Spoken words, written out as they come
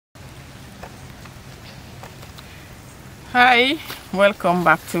Hi, welcome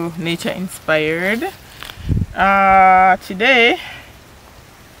back to Nature Inspired. Today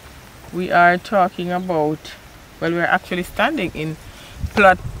we are talking about, well, we're actually standing in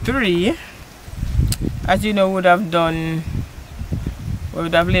plot 3. As you know, we would have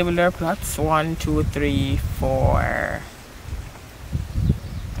labeled our plots 1, 2, 3, 4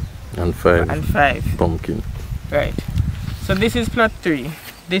 and 5 and 5 pumpkin. Right, so this is plot 3.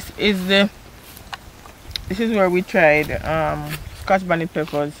 This is where we tried Scotch bonnet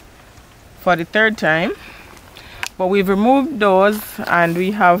peppers for the 3rd time, but we've removed those and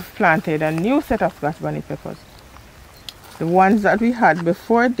we have planted a new set of Scotch bonnet peppers. The ones that we had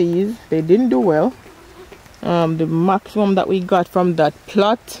before these, they didn't do well. The maximum that we got from that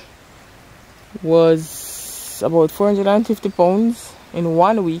plot was about 450 pounds in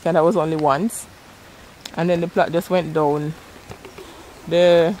 1 week, and that was only once, and then the plot just went down.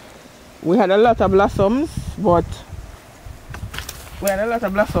 We had a lot of blossoms, but we had a lot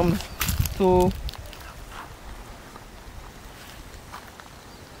of blossoms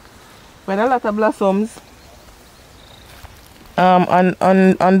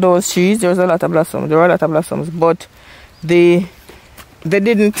on those trees. There was a lot of blossoms. There were a lot of blossoms, but they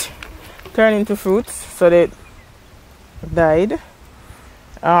didn't turn into fruits, so they died.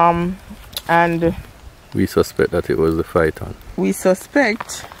 And we suspect that it was the phyton. We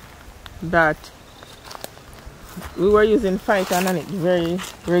suspect that we were using phyton on it very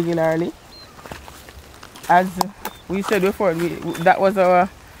regularly. As we said before, that was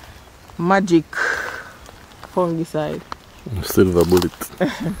our magic fungicide. Silver bullet.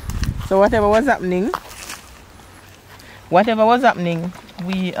 So whatever was happening,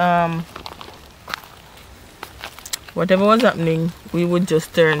 we would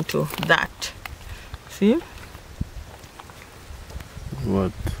just turn to that. See?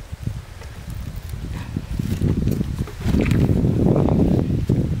 What?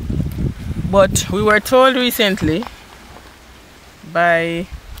 But we were told recently by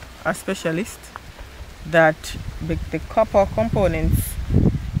a specialist that the copper components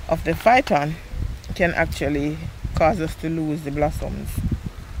of the phyton can actually cause us to lose the blossoms.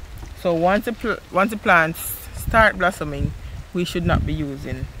 So once the plants start blossoming, we should not be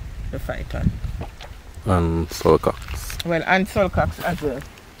using the phyton. And sulcox. Well, and sulcox as well.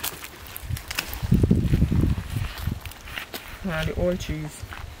 Now the old trees.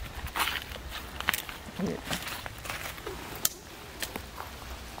 Yeah.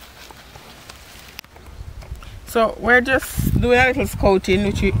 So we're just doing a little scouting,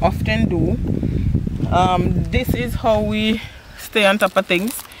 which we often do. This is how we stay on top of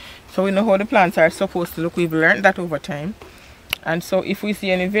things, so we know how the plants are supposed to look. We've learned that over time, and so if we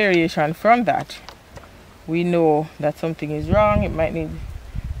see any variation from that, we know that something is wrong. It might need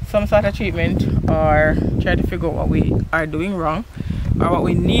some sort of treatment, or try to figure out what we are doing wrong or what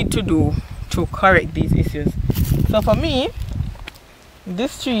we need to do to correct these issues. So for me,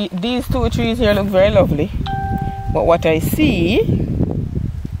 these 2 trees here look very lovely, but what I see,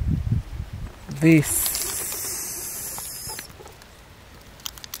 this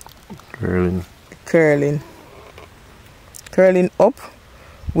curling up,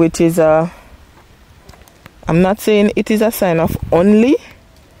 which is I'm not saying it is a sign of only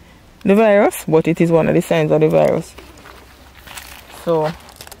the virus, but it is one of the signs of the virus. So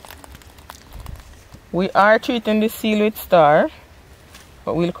we are treating the seal with star,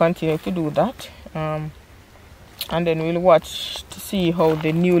 but we'll continue to do that, and then we'll watch to see how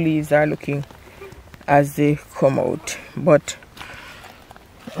the new leaves are looking as they come out. But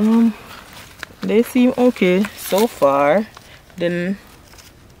they seem okay so far. Then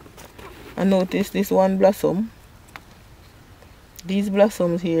I noticed this one blossom, these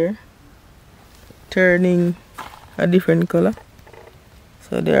blossoms here turning a different color,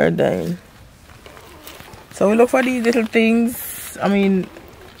 so they are dying. So we look for these little things. I mean,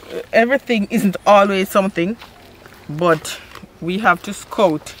 everything isn't always something, but we have to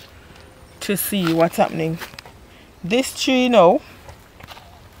scout to see what's happening. This tree now,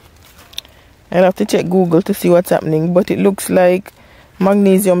 I'll have to check Google to see what's happening, but it looks like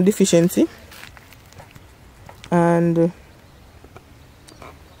magnesium deficiency, and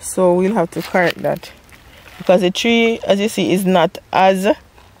so we'll have to correct that, because the tree, as you see, is not as,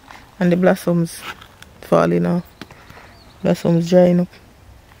 and the blossoms falling now, blossoms drying up.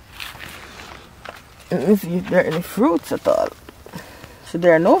 Let me see if there are any fruits at all. So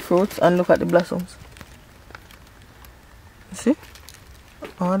there are no fruits, and look at the blossoms. See?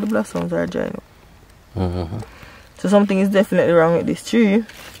 All the blossoms are drying up. So something is definitely wrong with this tree.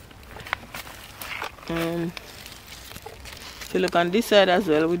 If you look on this side as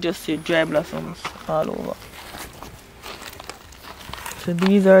well, we just see dry blossoms all over. So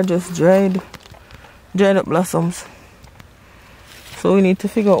these are just dried up blossoms. So we need to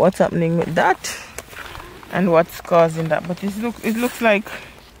figure out what's happening with that and what's causing that. But it looks like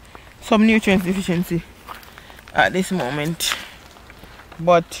some nutrients deficiency at this moment.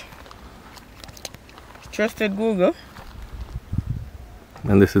 But trusted Google,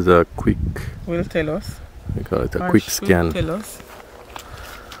 and this is a quick, will tell us. we call it a quick scan. Tell us.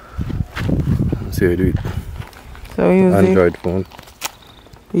 Let's see how you do it. So we use Android phone.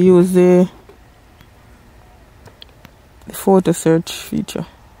 We use the photo search feature.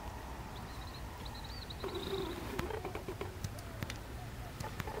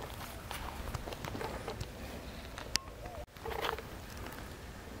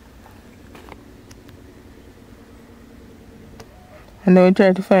 And then we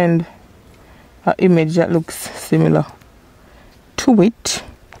try to find an image that looks similar to it.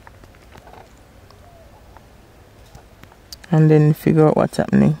 And then figure out what's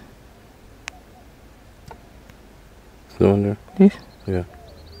happening. The one there? This? Yeah.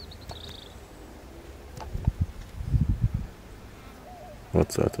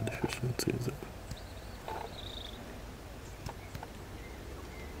 What sort of deficiency is it?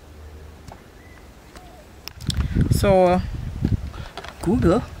 So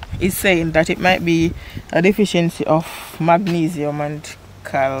Google is saying that it might be a deficiency of magnesium and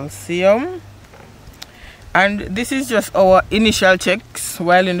calcium. And this is just our initial checks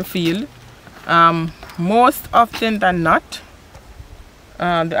while in the field. Most often than not,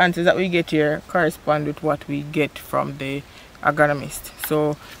 the answers that we get here correspond with what we get from the agronomist.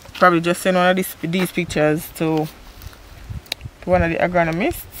 So probably just send one of these pictures to one of the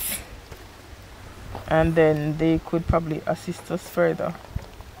agronomists, and then they could probably assist us further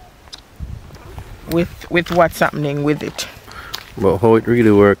with what's happening with it. But how it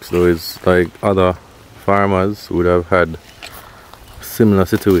really works though is like other farmers would have had similar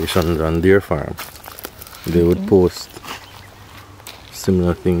situations on their farm. They would post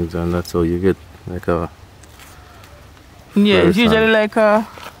similar things, and that's how you get like a it's usually like a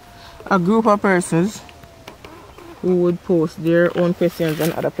group of persons who would post their own questions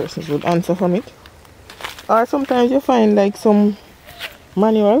and other persons would answer from it. Or sometimes you find like some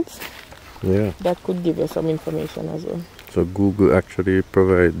manuals that could give you some information as well. So Google actually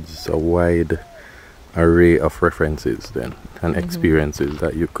provides a wide array of references then and experiences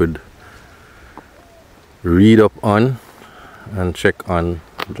that you could read up on and check on,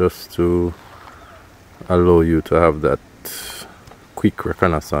 just to allow you to have that quick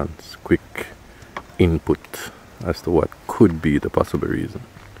reconnaissance, quick input as to what could be the possible reason.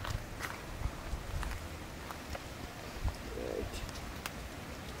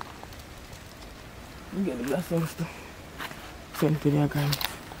 Get the blessings to send to the account.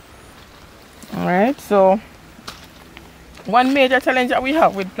 Alright, so one major challenge that we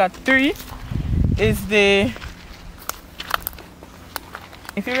have with plot 3 is if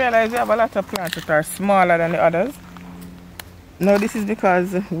you realize we have a lot of plants that are smaller than the others. Now this is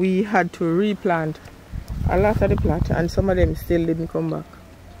because we had to replant a lot of the plot and some of them still didn't come back.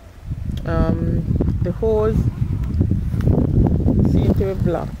 The hose seem to be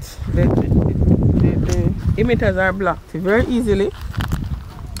blocked. The emitters are blocked very easily.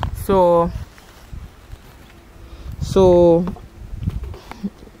 So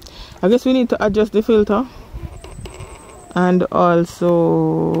I guess we need to adjust the filter and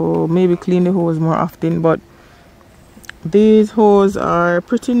also maybe clean the hose more often. But these hoses are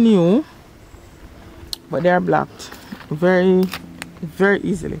pretty new, but they are blocked very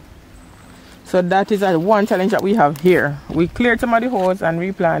easily. So that is one challenge that we have here. We cleared some of the hose and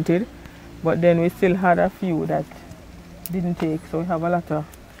replanted, but then we still had a few that didn't take, so we have a lot of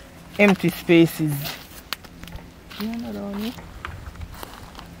empty spaces. Another one here.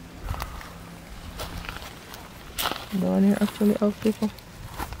 The one here actually out paper.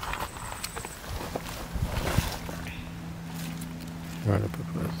 Right up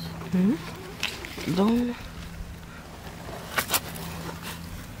peppers. Down.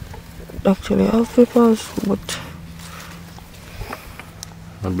 Actually out papers, but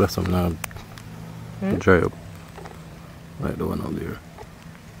I'll bless them now. Dry up. Like the one out there.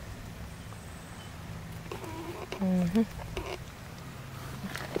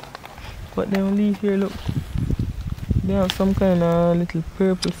 But the leaf here, look, they have some kind of little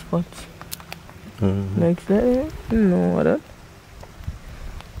purple spots. Like that. No, what that?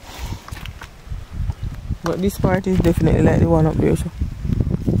 But this part is definitely like the one up there. So.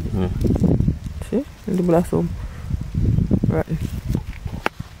 See? The blossom. Rotten.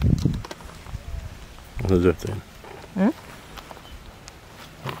 What's that thing?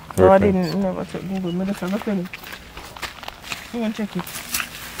 So I didn't never check Google. I just tell you. Go and check it.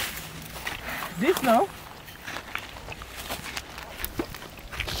 This now.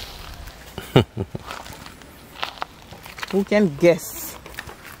 Who can guess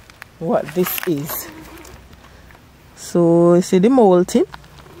what this is? So you see the molting.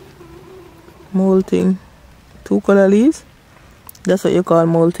 Molting. 2 color leaves. That's what you call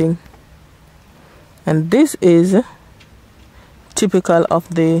molting. And this is typical of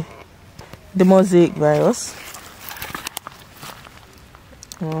the mosaic virus.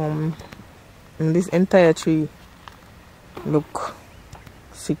 And this entire tree look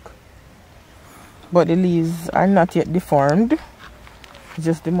sick, but the leaves are not yet deformed,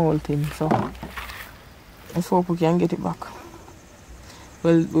 just the molting. So let's hope we can get it back.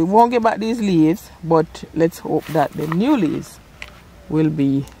 Well, we won't get back these leaves, but let's hope that the new leaves will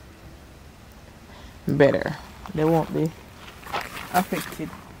be better. They won't be affected.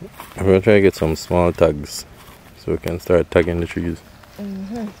 I'm gonna try to get some small tags so we can start tagging the trees.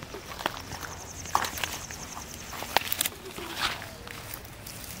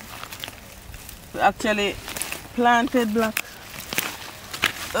 We actually planted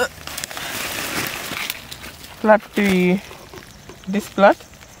plot 3. This plot,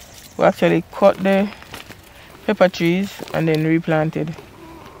 we actually cut the pepper trees and then replanted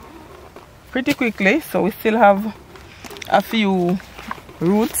pretty quickly, so we still have a few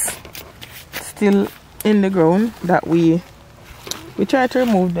roots still in the ground that we try to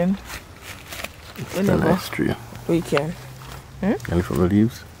remove them whenever nice tree. we can. And from the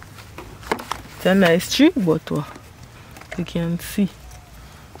leaves? It's a nice tree, but you can't see.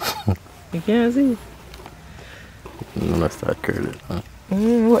 You can't see. I'm gonna start curling, huh?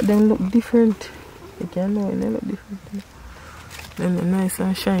 What them look different. You can know when they look different. Then they're nice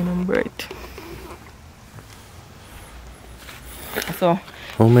and shiny and bright. So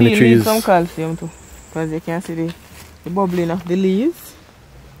how many trees? Need some calcium too, because you can see the bubbling of the leaves,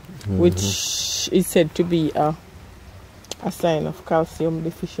 which is said to be a sign of calcium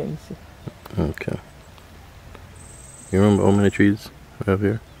deficiency. Okay. You remember how many trees we have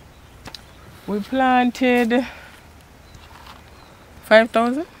here? We planted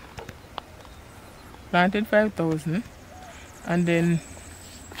 5,000. Planted 5,000, and then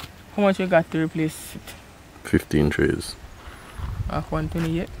how much we got to replace it? 15 trees.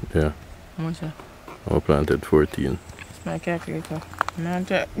 128. Yeah. How much? I planted 14. It's my calculator. Not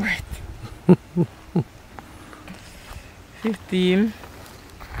right. 15.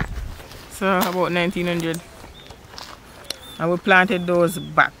 So about 1,900. And we planted those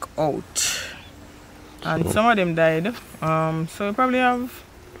back out. And some of them died. So we probably have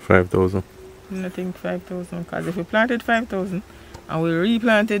 5,000. I think 5,000, because if we planted 5,000 and we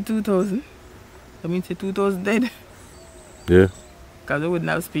replanted 2,000, that means the 2,000 dead. Yeah. Because we wouldn't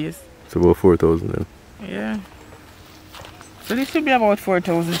have space. It's about 4,000 then. Yeah. So this should be about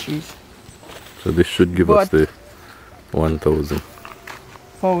 4,000 trees. So this should give us the 1,000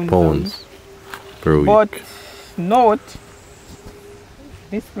 pounds per week. But note,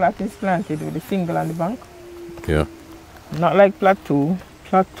 this plot is planted with a single on the bank. Yeah. Not like plot 2.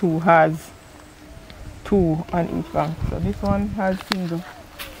 Plot 2 has 2 on each bank. So this one has single.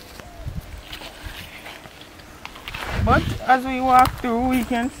 But as we walk through, we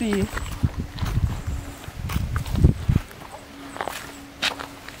can see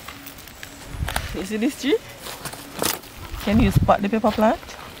you see this tree? Can you spot the pepper plant?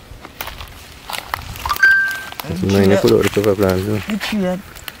 So now you put out the pepper plant, yeah? The tree had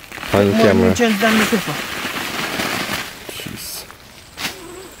on more camera. nutrients than the pepper. Jeez.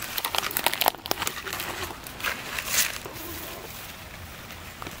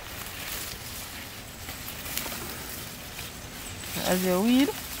 As your weed,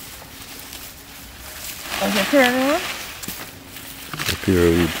 as your turn Pure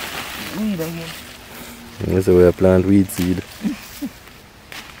weed. weed again. That's the way I plant weed seed.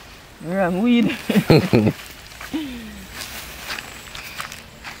 Wrong weed.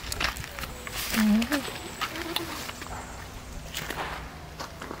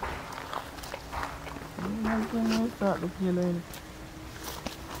 Start the peeling.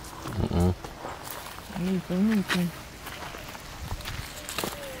 Meeting.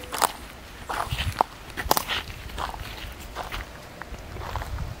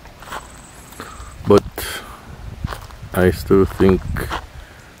 But I still think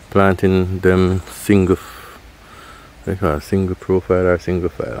planting them single profile or single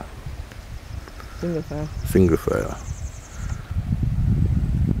file. Single file.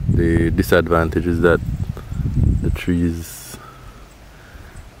 The disadvantage is that the trees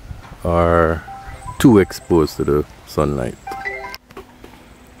are too exposed to the sunlight.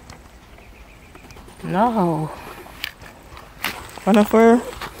 No. One of our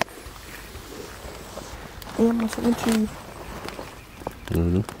tree.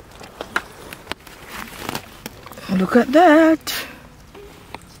 Look at that.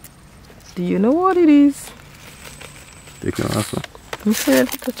 Do you know what it is? Take it off. I'm scared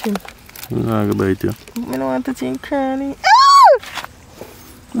to touch him. No, I go bite you. I don't want to touch him, cranny. Ah!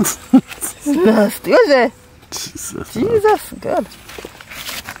 It's nasty, was it? Jesus, God.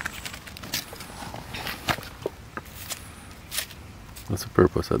 What's the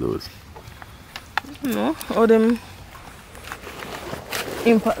purpose of those? No, all them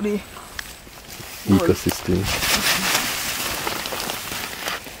impact the ecosystem.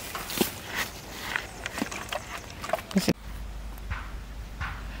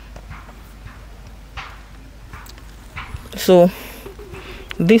 So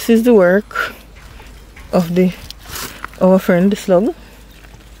this is the work of our friend the slug.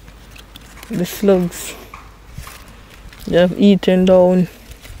 The slugs, they have eaten down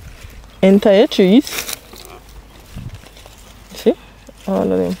entire trees. See,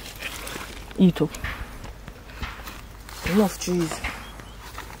 all of them eat up enough trees.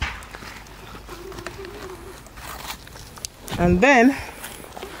 And then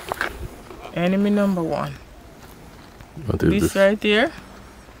enemy number one. What is this right here,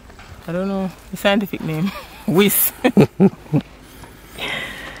 I don't know the scientific name. Whis.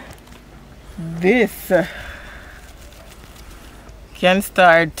 This can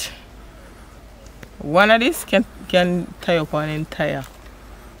start, one of these can tie up an entire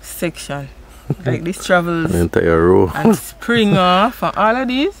section. Like this travels an entire row and spring off, and all of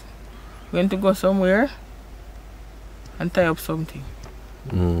these going to go somewhere and tie up something.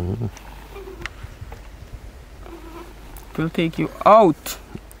 It will take you out.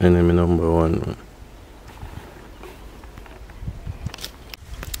 Enemy number one.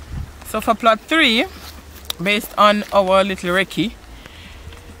 So for plot 3, based on our little recce,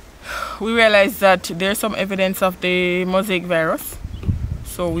 we realized that there's some evidence of the mosaic virus.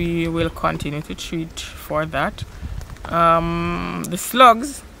 So we will continue to treat for that. The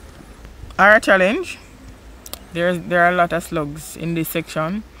slugs are a challenge. There are a lot of slugs in this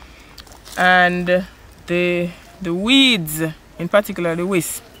section. And the weeds, in particular the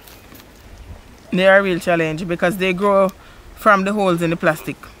wisp, they are a real challenge because they grow from the holes in the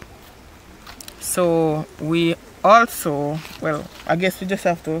plastic. So we also, well, I guess we just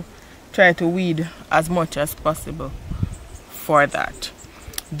have to try to weed as much as possible for that.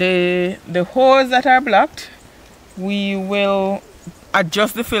 The holes that are blocked, we will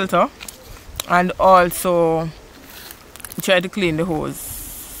adjust the filter and also try to clean the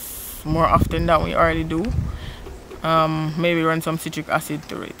hose more often than we already do. Maybe run some citric acid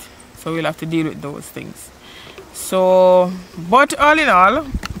through it. So we'll have to deal with those things. So, but all in all,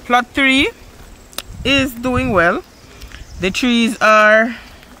 plot 3 is doing well. The trees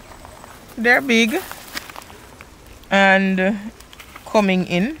they're big and coming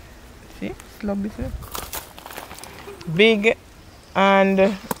in. See, slug this way. Big,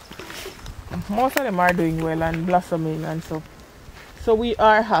 and most of them are doing well and blossoming and stuff. So we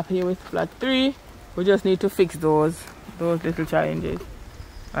are happy with plot 3. We just need to fix those little challenges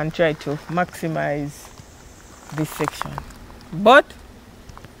and try to maximize this section. But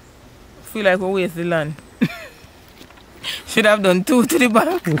I feel like we waste the land. Should have done 2 to the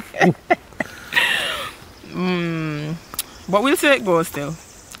back. But we'll see how it goes still,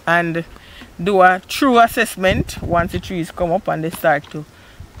 and do a true assessment once the trees come up and they start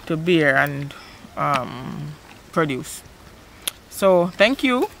to bear and produce. So thank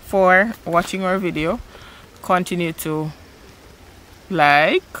you for watching our video. Continue to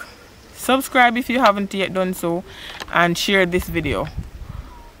like, subscribe if you haven't yet done so, and share this video,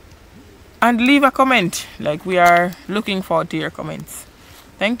 and leave a comment. Like, we are looking forward to your comments.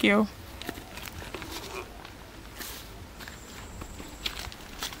 Thank you.